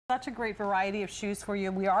Such a great variety of shoes for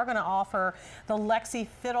you. We are going to offer the Lexi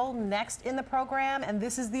Fiddle next in the program, and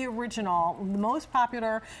this is the original, the most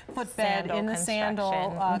popular footbed in the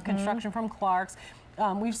sandal construction from Clark's.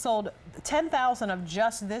 We've sold 10,000 of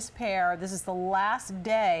just this pair. This is the last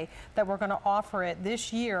day that we're going to offer it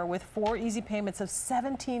this year with 4 easy payments of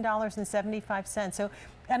 $17.75. So,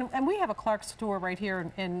 and we have a Clark's store right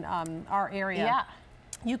here in our area. Yeah.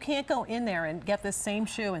 You can't go in there and get this same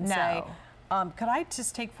shoe and say, could I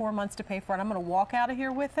just take 4 months to pay for it? I'm going to walk out of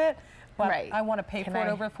here with it, but I want to pay for it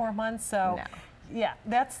over 4 months. So. Yeah,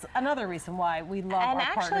 that's another reason why we love our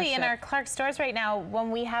partnership. And actually, in our Clark stores right now,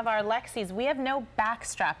 when we have our Lexis, we have no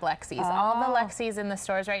backstrap Lexis. All the Lexis in the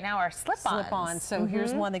stores right now are slip-ons. Slip-ons. So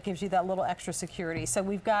here's one that gives you that little extra security. So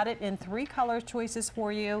we've got it in 3 color choices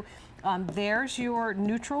for you. There's your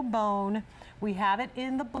neutral bone. We have it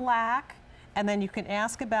in the black, and then you can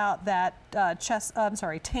ask about that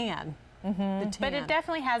tan. But it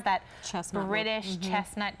definitely has that British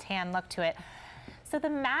chestnut tan look to it. So the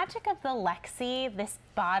magic of the Lexi, this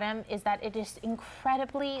bottom, is that it is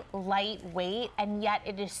incredibly lightweight, and yet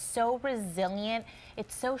it is so resilient.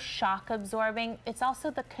 It's so shock absorbing. It's also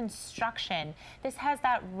the construction. This has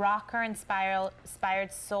that rocker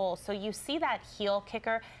inspired sole. So you see that heel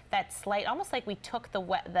kicker, that slight, almost like we took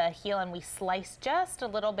the heel and we sliced just a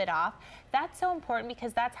little bit off. That's so important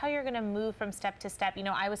because that's how you're gonna move from step to step. You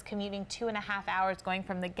know, I was commuting 2.5 hours going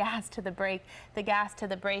from the gas to the brake, the gas to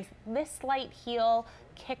the brake. This slight heel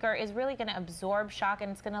kicker is really going to absorb shock,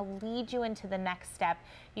 and it's going to lead you into the next step.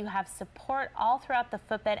 You have support all throughout the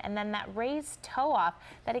footbed, and then that raised toe off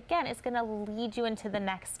that again is going to lead you into the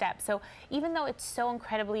next step. So even though it's so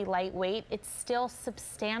incredibly lightweight, it's still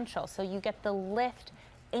substantial. So you get the lift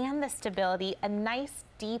and the stability, a nice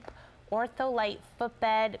deep ortho-light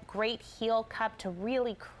footbed, great heel cup to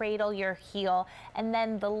really cradle your heel, and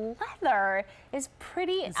then the leather is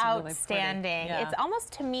pretty outstanding. Really pretty. It's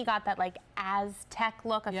almost, to me, got that like Aztec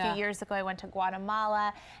look. A few years ago I went to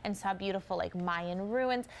Guatemala and saw beautiful like Mayan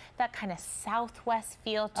ruins, that kind of Southwest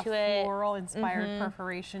feel to it. Floral inspired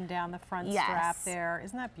perforation down the front strap there.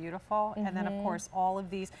 Isn't that beautiful? And then of course all of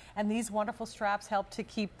these, and these wonderful straps help to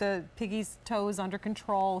keep the piggy's toes under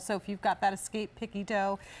control. So if you've got that escape piggy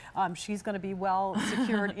toe, she's going to be well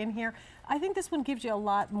secured in here. I think this one gives you a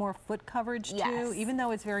lot more foot coverage too, even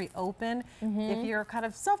though it's very open. If you're kind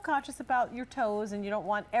of self-conscious about your toes and you don't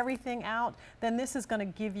want everything out, then this is going to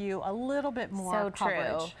give you a little bit more coverage.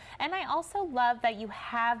 True. And I also love that you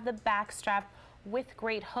have the back strap with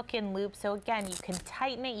great hook and loop. So again, you can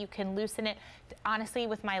tighten it, you can loosen it. Honestly,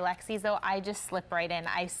 with my Lexis though, I just slip right in.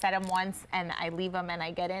 I set them once and I leave them and I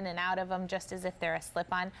get in and out of them just as if they're a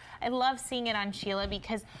slip-on. I love seeing it on Sheila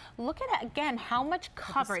because look at it again, how much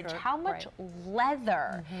coverage, how much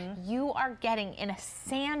leather you are getting in a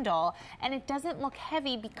sandal, and it doesn't look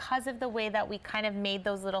heavy because of the way that we kind of made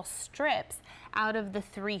those little strips out of the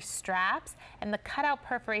 3 straps, and the cutout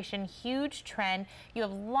perforation, huge trend. You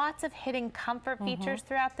have lots of hidden comfort features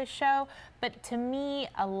throughout the show, but to me,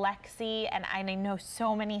 a Lexi, and I know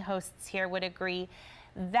so many hosts here would agree,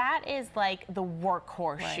 that is like the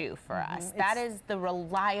workhorse shoe for us. That is the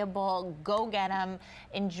reliable, go get them,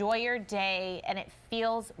 enjoy your day, and it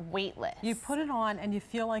feels weightless. You put it on and you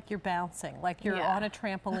feel like you're bouncing, like you're on a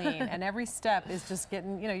trampoline, and every step is just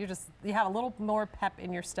getting, you know, you have a little more pep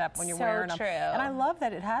in your step when you're wearing them. And I love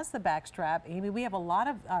that it has the back strap. Amy, we have a lot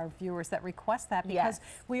of our viewers that request that because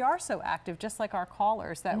we are so active, just like our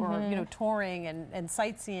callers that were, you know, touring and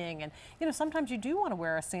sightseeing, and you know, sometimes you do want to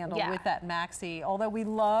wear a sandal with that maxi, although we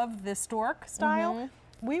love the stork style.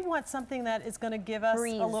 We want something that is going to give us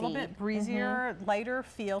a little bit breezier, lighter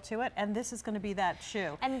feel to it, and this is going to be that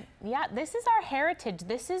shoe. And yeah, this is our heritage.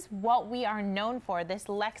 This is what we are known for, this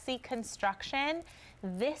Lexi construction.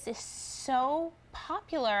 This is so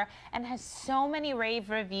popular and has so many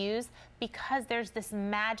rave reviews because there's this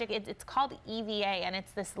magic. It's called EVA, and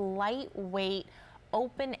it's this lightweight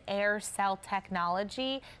open air cell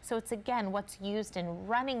technology. So it's again what's used in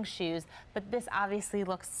running shoes, but this obviously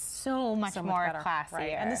looks so much more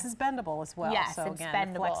classier. And this is bendable as well. Yes, so it's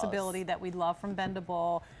again, the flexibility that we love from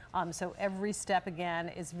bendable. So every step again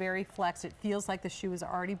is very flexed. It feels like the shoe is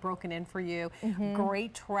already broken in for you.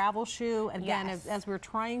 Great travel shoe. Again, as we're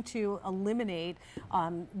trying to eliminate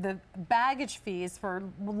the baggage fees for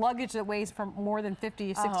luggage that weighs from more than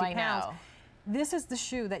 50 or 60 pounds. this is the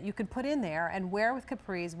shoe that you could put in there and wear with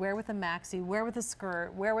capris, wear with a maxi, wear with a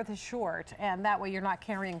skirt, wear with a short, and that way you're not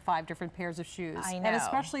carrying 5 different pairs of shoes. I know. And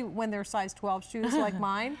especially when they're size 12 shoes like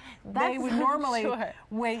mine, they would normally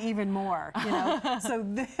weigh even more, you know. So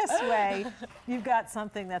this way, you've got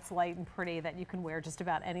something that's light and pretty that you can wear just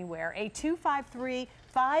about anywhere. A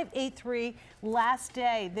 253-583, last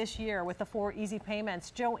day this year with the 4 easy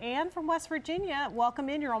payments. Joanne from West Virginia, welcome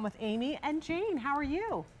in. You're on with Amy and Jayne. How are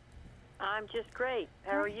you? I'm just great.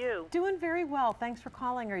 How are you? Doing very well. Thanks for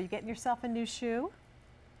calling. Are you getting yourself a new shoe?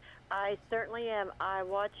 I certainly am. I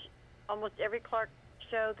watch almost every Clark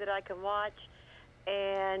show that I can watch,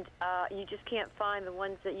 and you just can't find the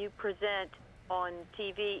ones that you present on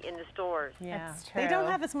TV in the stores. Yeah, that's true. They don't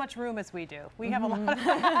have as much room as we do. We have a lot of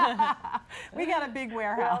we got a big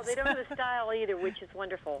warehouse. Well, they don't have the style either, which is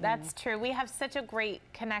wonderful. That's true. We have such a great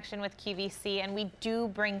connection with QVC, and we do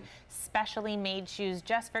bring specially made shoes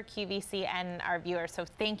just for QVC and our viewers, so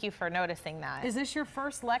thank you for noticing that. Is this your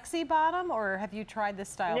first Lexi bottom, or have you tried this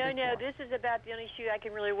style before? No, this is about the only shoe I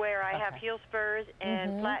can really wear. I have heel spurs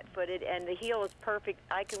and flat-footed, and the heel is perfect.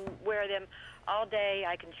 I can wear them all day.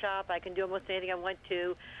 I can shop. I can do almost anything I want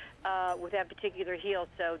to with that particular heel.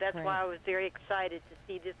 So that's why I was very excited to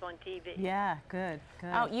see this on TV. Yeah, good.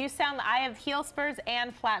 Oh, you sound, I have heel spurs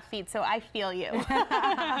and flat feet, so I feel you.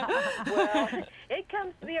 Well, it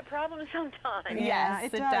comes to be a problem sometimes. Yeah,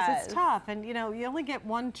 it does. It's tough. And, you know, you only get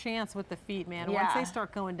one chance with the feet, man. Yeah. Once they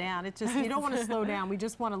start going down, it's just, you don't want to slow down. We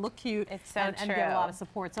just want to look cute and get a lot of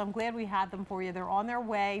support. So I'm glad we had them for you. They're on their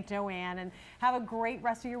way, Joanne, and have a great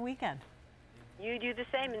rest of your weekend. You do the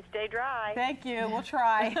same and stay dry. Thank you. We'll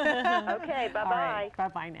try. Okay, bye-bye. Right,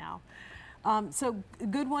 bye-bye now. So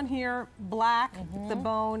good one here, black, the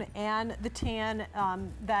bone, and the tan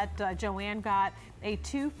that Joanne got. A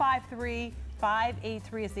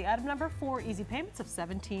 253-583 is the item number, 4 easy payments of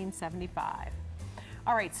 $17.75.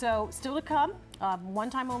 All right, so still to come,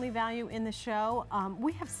 one-time only value in the show.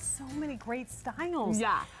 We have so many great styles.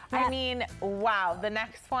 Yeah, I mean, wow, the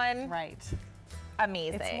next one. Right.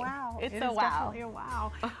 Amazing. It's wow. It's it a is wow. Definitely a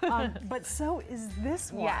wow. But so is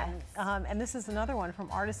this one. Yes. And this is another one from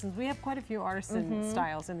Artisans. We have quite a few artisan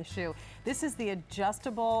styles in the shoe. This is the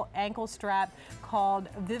adjustable ankle strap called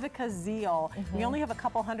Vivica Zeal. We only have a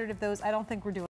couple hundred of those. I don't think we're doing